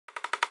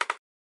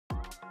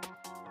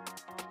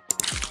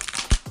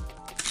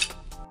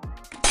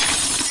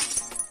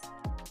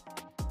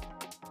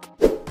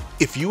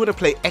If you want to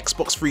play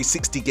Xbox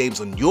 360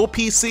 games on your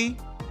PC,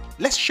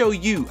 let's show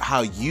you how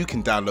you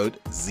can download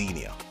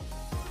Xenia.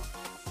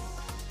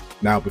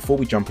 Now, before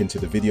we jump into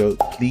the video,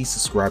 please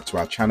subscribe to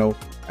our channel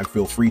and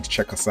feel free to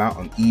check us out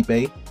on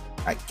eBay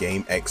at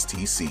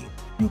GameXTC.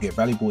 You'll get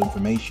valuable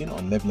information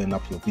on leveling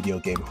up your video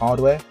game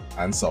hardware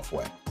and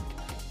software.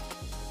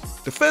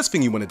 The first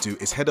thing you want to do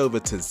is head over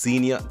to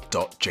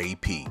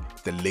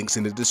xenia.jp. The link's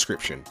in the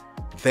description.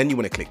 Then you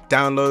want to click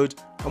download,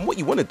 and what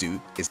you want to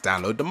do is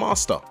download the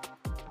master.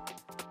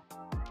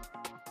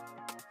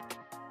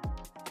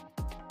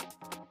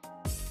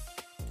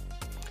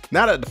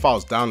 Now that the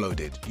file's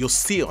downloaded, you'll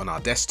see it on our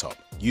desktop.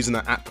 Using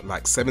an app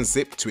like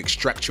 7-Zip to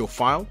extract your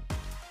file,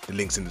 the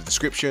link's in the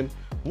description.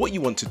 What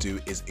you want to do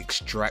is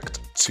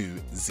extract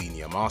to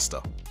Xenia Master.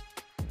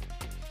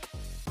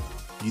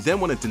 You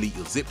then want to delete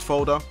your zip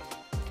folder,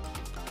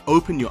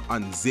 open your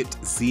unzipped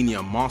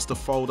Xenia Master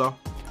folder,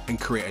 and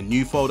create a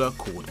new folder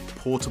called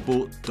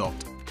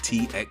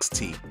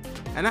portable.txt.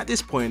 And at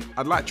this point,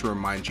 I'd like to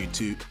remind you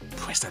to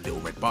press that little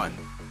red button.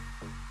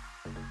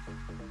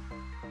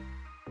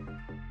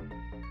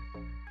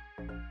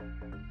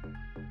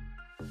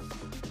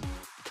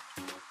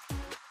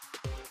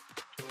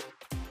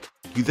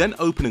 You then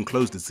open and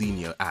close the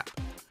Xenia app.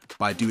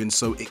 By doing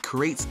so, it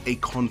creates a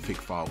config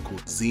file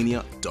called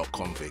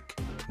xenia.config.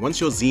 Once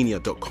your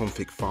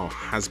xenia.config file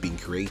has been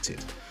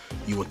created,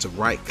 you want to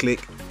right click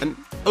and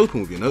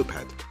open with your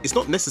notepad. It's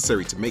not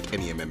necessary to make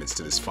any amendments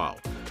to this file,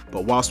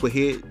 but whilst we're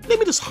here, let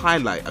me just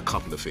highlight a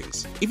couple of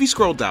things. If you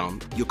scroll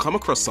down, you'll come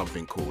across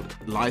something called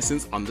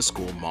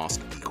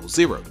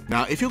license_mask=0.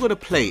 Now, if you're going to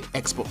play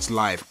Xbox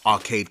Live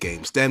arcade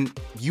games, then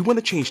you want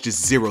to change this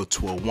 0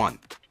 to a 1.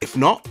 If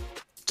not,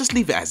 just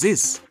leave it as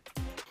is.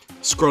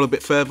 Scroll a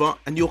bit further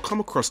and you'll come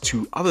across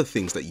two other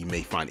things that you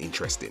may find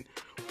interesting.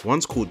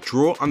 One's called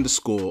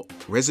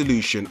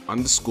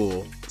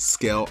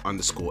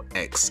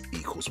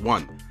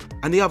draw_resolution_scale_x=1,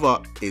 and the other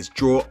is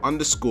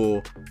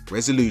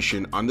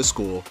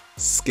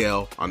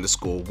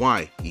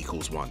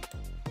draw_resolution_scale_y=1.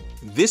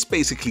 This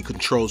basically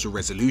controls your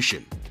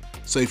resolution.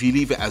 So if you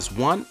leave it as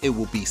 1, it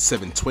will be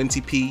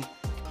 720p.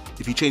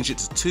 If you change it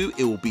to 2,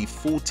 it will be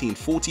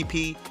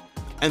 1440p.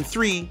 And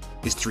 3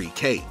 is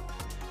 3K.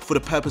 For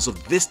the purpose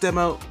of this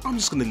demo, I'm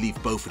just going to leave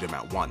both of them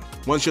at 1.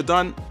 Once you're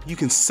done, you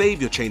can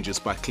save your changes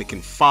by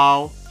clicking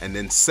File and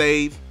then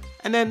Save,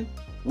 and then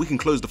we can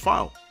close the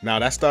file. Now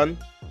that's done,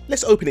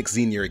 let's open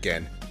Xenia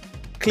again.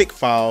 Click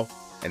File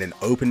and then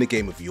open the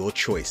game of your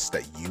choice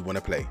that you want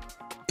to play.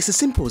 It's as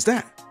simple as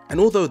that. And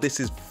although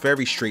this is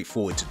very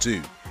straightforward to do,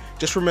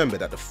 just remember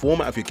that the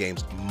format of your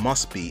games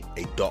must be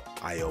a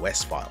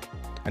 .ios file.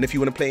 And if you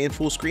want to play in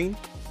full screen,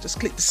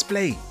 just click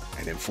Display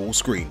and then full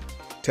screen.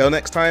 Till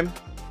next time,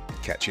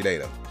 catch you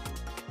later.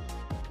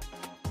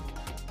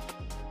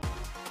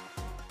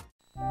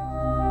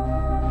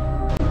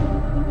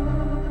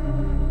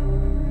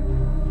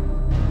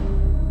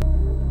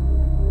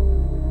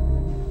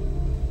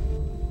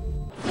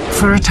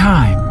 For a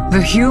time,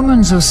 the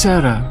humans of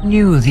Serra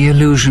knew the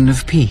illusion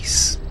of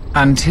peace,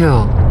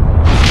 until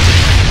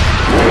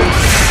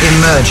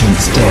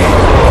Emergence Day.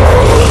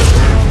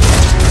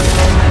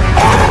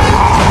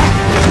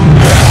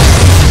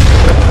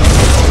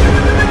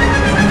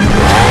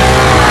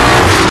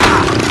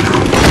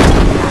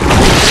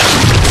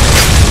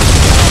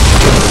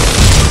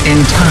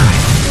 In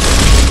time,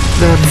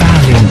 their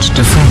valiant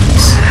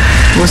defense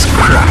was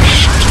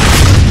crushed.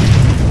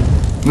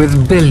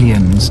 With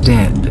billions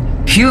dead,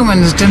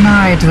 humans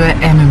denied their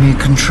enemy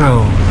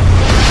control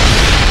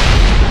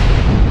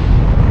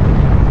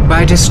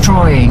by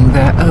destroying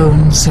their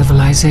own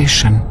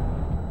civilization.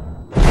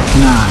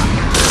 Now,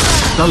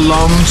 the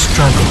long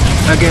struggle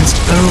against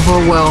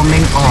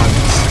overwhelming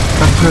odds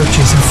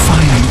approaches a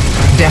final,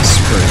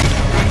 desperate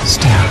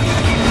stand.